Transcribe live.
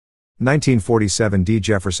1947 D.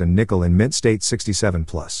 Jefferson nickel in mint state 67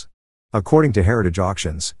 plus. According to Heritage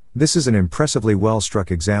Auctions, this is an impressively well-struck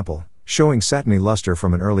example, showing satiny luster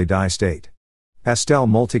from an early dye state. Pastel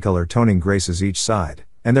multicolor toning graces each side,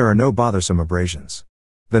 and there are no bothersome abrasions.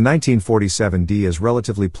 The 1947 D is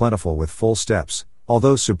relatively plentiful with full steps,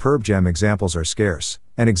 although superb gem examples are scarce,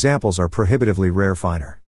 and examples are prohibitively rare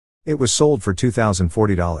finer. It was sold for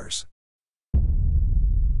 $2,040.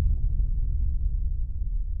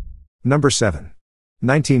 Number 7.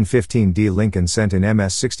 1915 D. Lincoln Cent in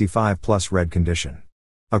MS 65 plus red condition.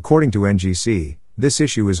 According to NGC, this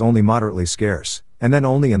issue is only moderately scarce, and then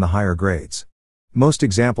only in the higher grades. Most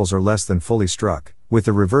examples are less than fully struck, with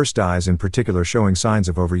the reverse dies in particular showing signs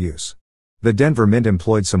of overuse. The Denver Mint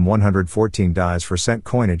employed some 114 dies for cent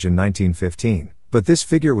coinage in 1915, but this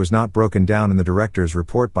figure was not broken down in the director's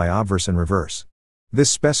report by obverse and reverse. This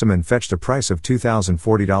specimen fetched a price of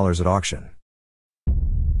 $2,040 at auction.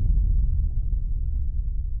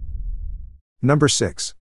 Number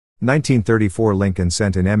 6. 1934 Lincoln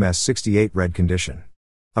Cent in MS 68 red condition.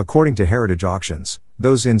 According to Heritage Auctions,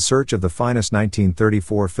 those in search of the finest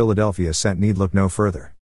 1934 Philadelphia cent need look no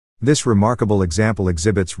further. This remarkable example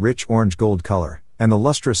exhibits rich orange gold color, and the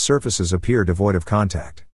lustrous surfaces appear devoid of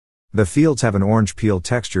contact. The fields have an orange peel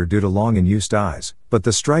texture due to long-in-use dyes, but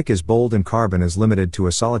the strike is bold and carbon is limited to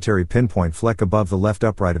a solitary pinpoint fleck above the left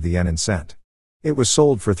upright of the N in cent. It was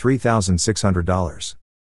sold for $3,600.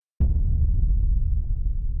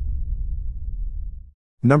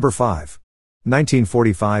 Number 5.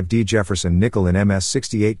 1945 D. Jefferson nickel in MS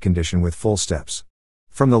 68 condition with full steps.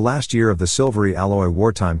 From the last year of the silvery alloy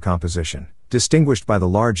wartime composition, distinguished by the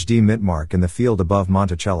large D mint mark in the field above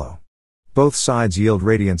Monticello. Both sides yield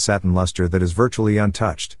radiant satin luster that is virtually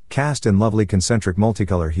untouched, cast in lovely concentric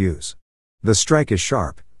multicolor hues. The strike is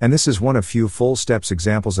sharp, and this is one of few full steps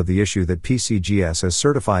examples of the issue that PCGS has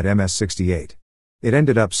certified MS 68. It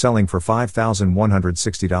ended up selling for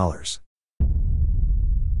 $5,160.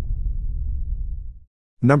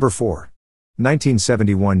 Number 4.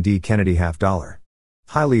 1971 D. Kennedy half dollar.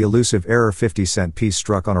 Highly elusive error 50-cent piece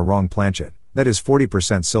struck on a wrong planchet, that is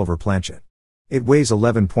 40% silver planchet. It weighs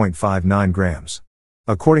 11.59 grams.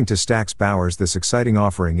 According to Stax Bowers, this exciting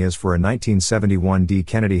offering is for a 1971 D.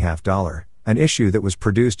 Kennedy half dollar, an issue that was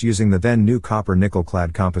produced using the then new copper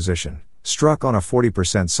nickel-clad composition, struck on a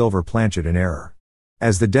 40% silver planchet in error.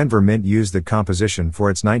 As the Denver Mint used that composition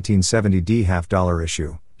for its 1970 D. half dollar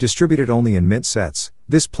issue, distributed only in mint sets,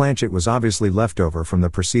 this planchet was obviously left over from the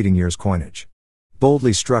preceding year's coinage.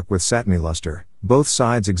 Boldly struck with satiny luster, both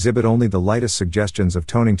sides exhibit only the lightest suggestions of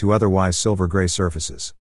toning to otherwise silver-gray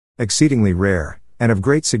surfaces. Exceedingly rare, and of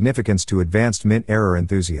great significance to advanced mint error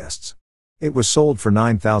enthusiasts. It was sold for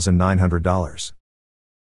 $9,900.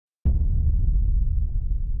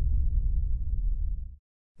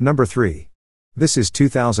 Number 3. This is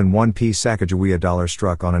 2001 P. Sacagawea dollar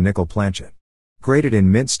struck on a nickel planchet. Graded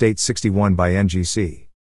in mint state 61 by NGC.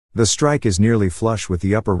 The strike is nearly flush with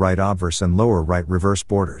the upper right obverse and lower right reverse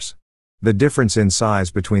borders. The difference in size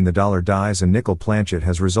between the dollar dies and nickel planchet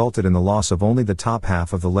has resulted in the loss of only the top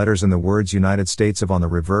half of the letters in the words United States of on the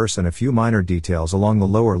reverse and a few minor details along the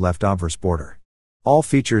lower left obverse border. All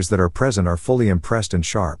features that are present are fully impressed and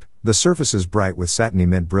sharp, the surfaces bright with satiny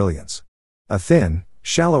mint brilliance. A thin,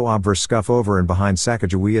 shallow obverse scuff over and behind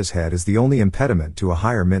Sacagawea's head is the only impediment to a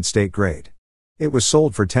higher mint state grade. It was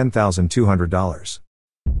sold for $10,200.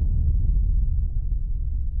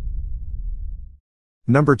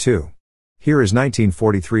 Number 2. Here is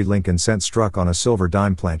 1943 Lincoln Cent struck on a silver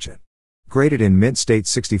dime planchet. Graded in mint state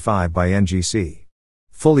 65 by NGC.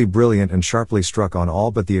 Fully brilliant and sharply struck on all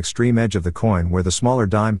but the extreme edge of the coin where the smaller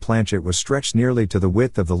dime planchet was stretched nearly to the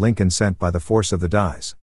width of the Lincoln Cent by the force of the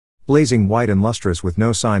dies. Blazing white and lustrous with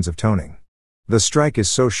no signs of toning. The strike is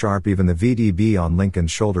so sharp even the VDB on Lincoln's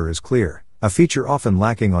shoulder is clear, a feature often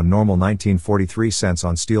lacking on normal 1943 cents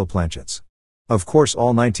on steel planchets. Of course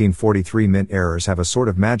all 1943 mint errors have a sort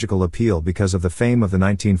of magical appeal because of the fame of the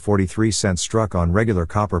 1943 cents struck on regular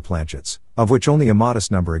copper planchets, of which only a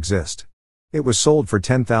modest number exist. It was sold for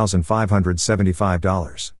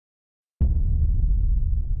 $10,575.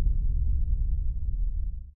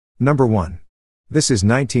 Number 1. This is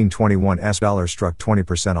 1921 S dollar struck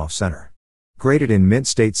 20% off center. Graded in mint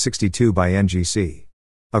state 62 by NGC.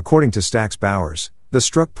 According to Stax Bowers, the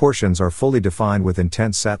struck portions are fully defined with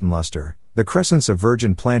intense satin luster, the crescents of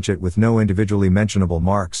virgin planchet with no individually mentionable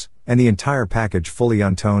marks, and the entire package fully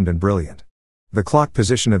untoned and brilliant. The clock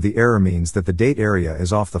position of the error means that the date area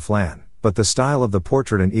is off the flan, but the style of the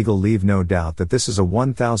portrait and eagle leave no doubt that this is a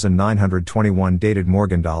 1921 dated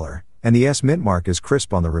Morgan dollar, and the S mint mark is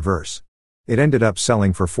crisp on the reverse. It ended up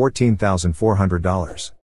selling for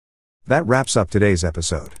 $14,400. That wraps up today's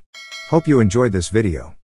episode. Hope you enjoyed this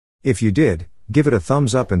video. If you did, give it a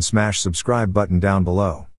thumbs up and smash subscribe button down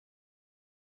below.